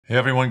Hey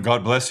everyone,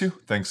 God bless you.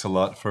 Thanks a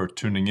lot for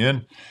tuning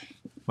in.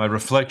 My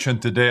reflection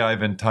today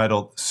I've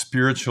entitled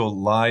Spiritual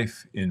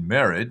Life in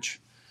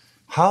Marriage.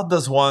 How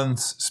does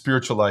one's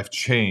spiritual life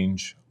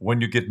change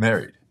when you get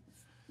married?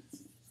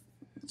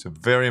 It's a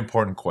very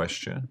important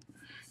question.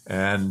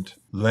 And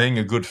laying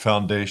a good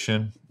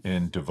foundation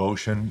in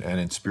devotion and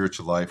in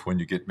spiritual life when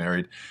you get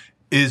married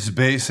is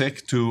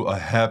basic to a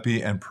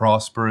happy and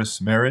prosperous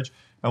marriage.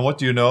 And what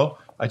do you know?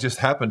 I just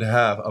happen to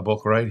have a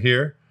book right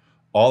here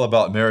all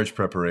about marriage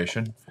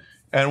preparation.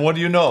 And what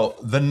do you know?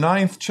 The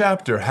 9th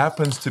chapter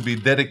happens to be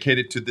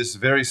dedicated to this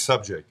very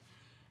subject,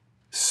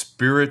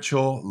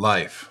 spiritual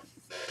life.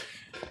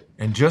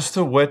 And just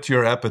to whet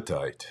your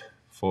appetite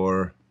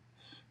for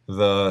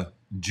the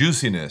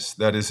juiciness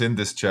that is in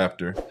this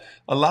chapter,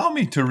 allow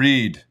me to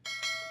read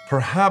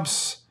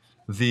perhaps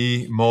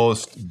the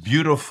most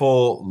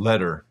beautiful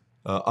letter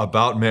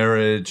about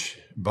marriage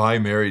by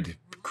married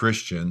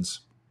Christians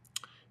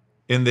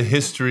in the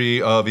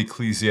history of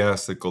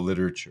ecclesiastical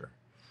literature.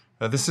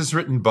 This is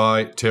written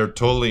by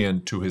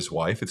Tertullian to his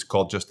wife. It's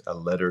called just a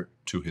letter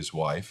to his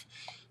wife.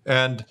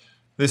 And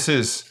this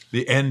is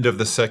the end of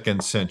the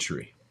 2nd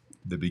century,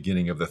 the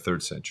beginning of the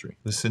 3rd century.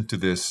 Listen to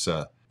this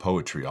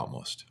poetry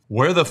almost.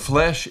 Where the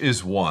flesh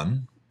is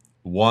one,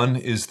 one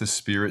is the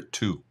spirit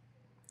too.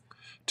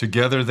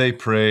 Together they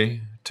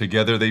pray,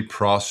 together they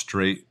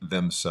prostrate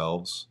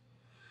themselves,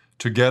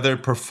 together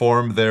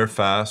perform their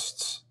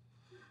fasts,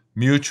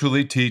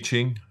 mutually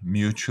teaching,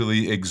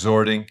 mutually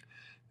exhorting,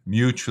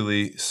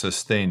 mutually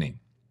sustaining.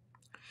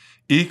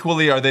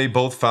 Equally are they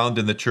both found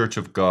in the church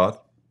of God,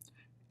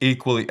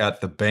 equally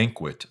at the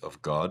banquet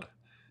of God,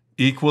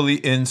 equally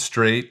in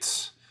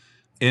straits,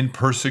 in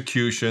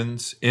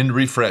persecutions, in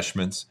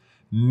refreshments.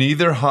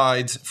 Neither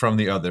hides from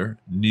the other,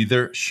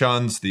 neither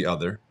shuns the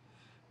other,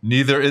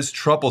 neither is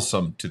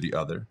troublesome to the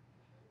other.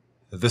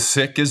 The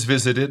sick is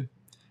visited,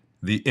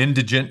 the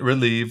indigent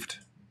relieved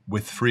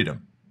with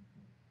freedom.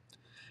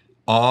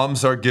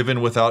 Alms are given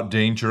without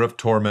danger of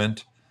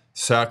torment,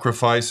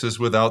 sacrifices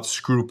without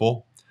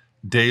scruple,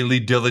 daily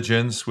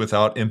diligence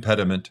without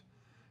impediment.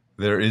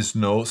 There is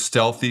no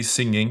stealthy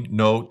singing,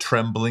 no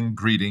trembling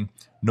greeting,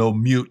 no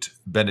mute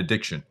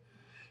benediction.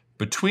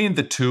 Between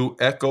the two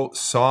echo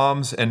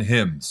psalms and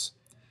hymns,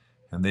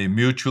 and they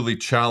mutually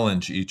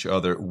challenge each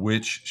other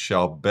which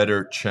shall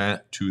better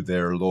chant to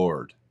their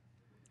Lord.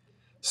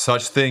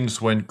 Such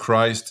things when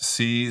Christ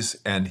sees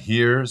and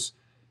hears,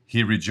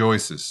 he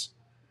rejoices.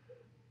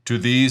 To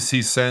these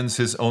he sends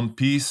his own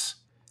peace.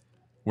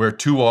 Where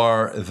two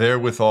are,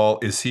 therewithal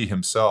is he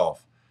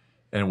himself,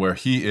 and where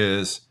he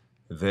is,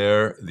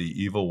 there the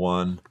evil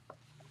one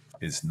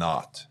is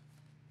not.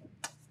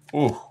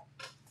 Ooh.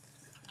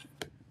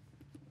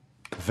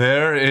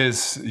 There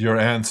is your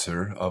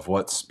answer of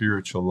what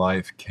spiritual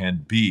life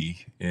can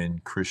be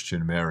in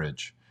Christian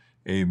marriage.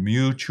 A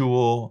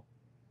mutual,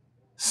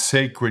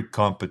 sacred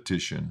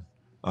competition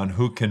on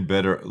who can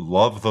better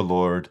love the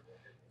Lord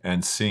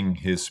and sing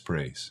his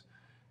praise.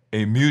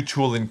 A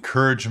mutual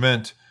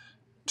encouragement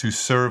to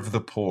serve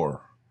the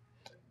poor,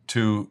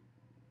 to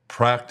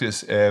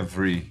practice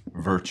every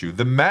virtue.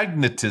 The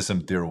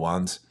magnetism, dear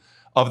ones,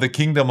 of the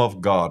kingdom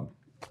of God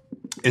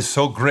is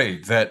so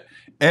great that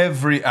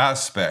every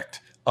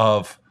aspect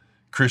of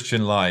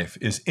Christian life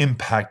is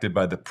impacted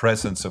by the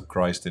presence of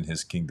Christ in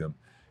his kingdom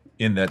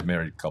in that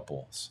married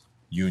couple's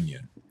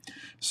union.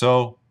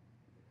 So,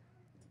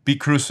 be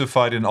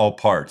crucified in all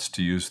parts,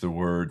 to use the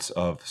words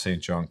of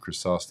St. John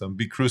Chrysostom.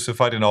 Be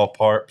crucified in all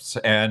parts,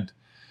 and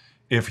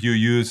if you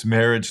use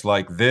marriage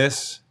like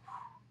this,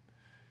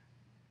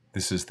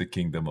 this is the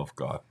kingdom of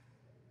God.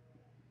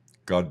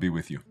 God be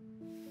with you.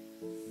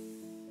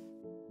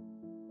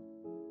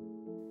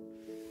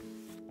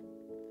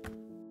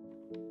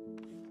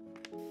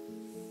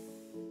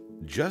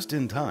 Just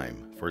in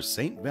time for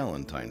St.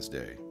 Valentine's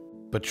Day,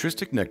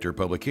 Patristic Nectar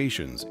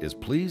Publications is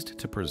pleased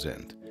to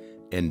present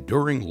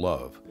Enduring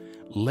Love,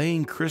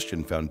 Laying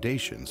Christian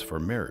Foundations for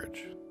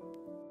Marriage.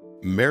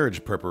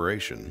 Marriage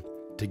preparation,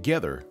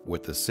 together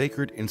with the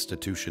sacred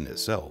institution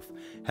itself,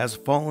 has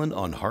fallen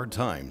on hard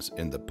times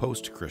in the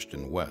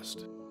post-Christian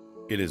West.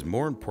 It is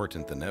more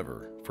important than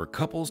ever for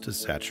couples to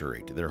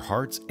saturate their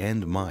hearts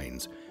and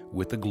minds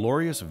with the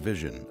glorious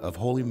vision of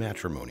holy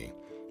matrimony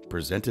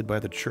presented by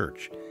the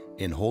Church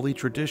in holy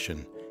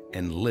tradition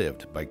and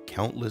lived by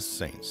countless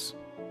saints.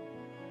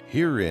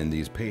 Here in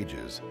these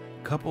pages,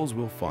 couples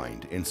will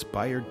find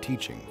inspired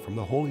teaching from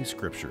the Holy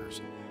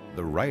Scriptures,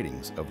 the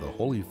writings of the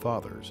Holy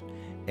Fathers,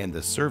 and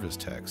the service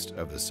text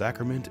of the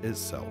sacrament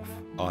itself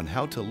on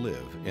how to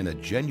live in a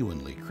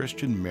genuinely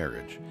Christian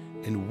marriage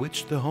in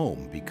which the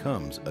home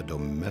becomes a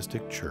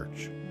domestic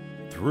church.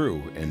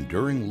 Through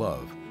enduring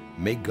love,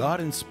 may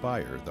God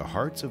inspire the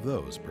hearts of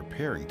those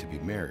preparing to be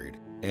married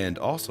and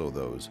also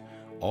those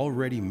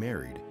already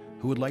married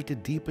who would like to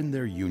deepen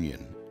their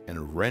union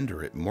and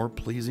render it more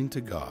pleasing to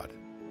God.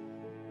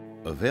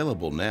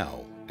 Available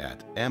now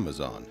at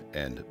Amazon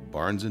and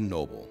Barnes &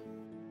 Noble.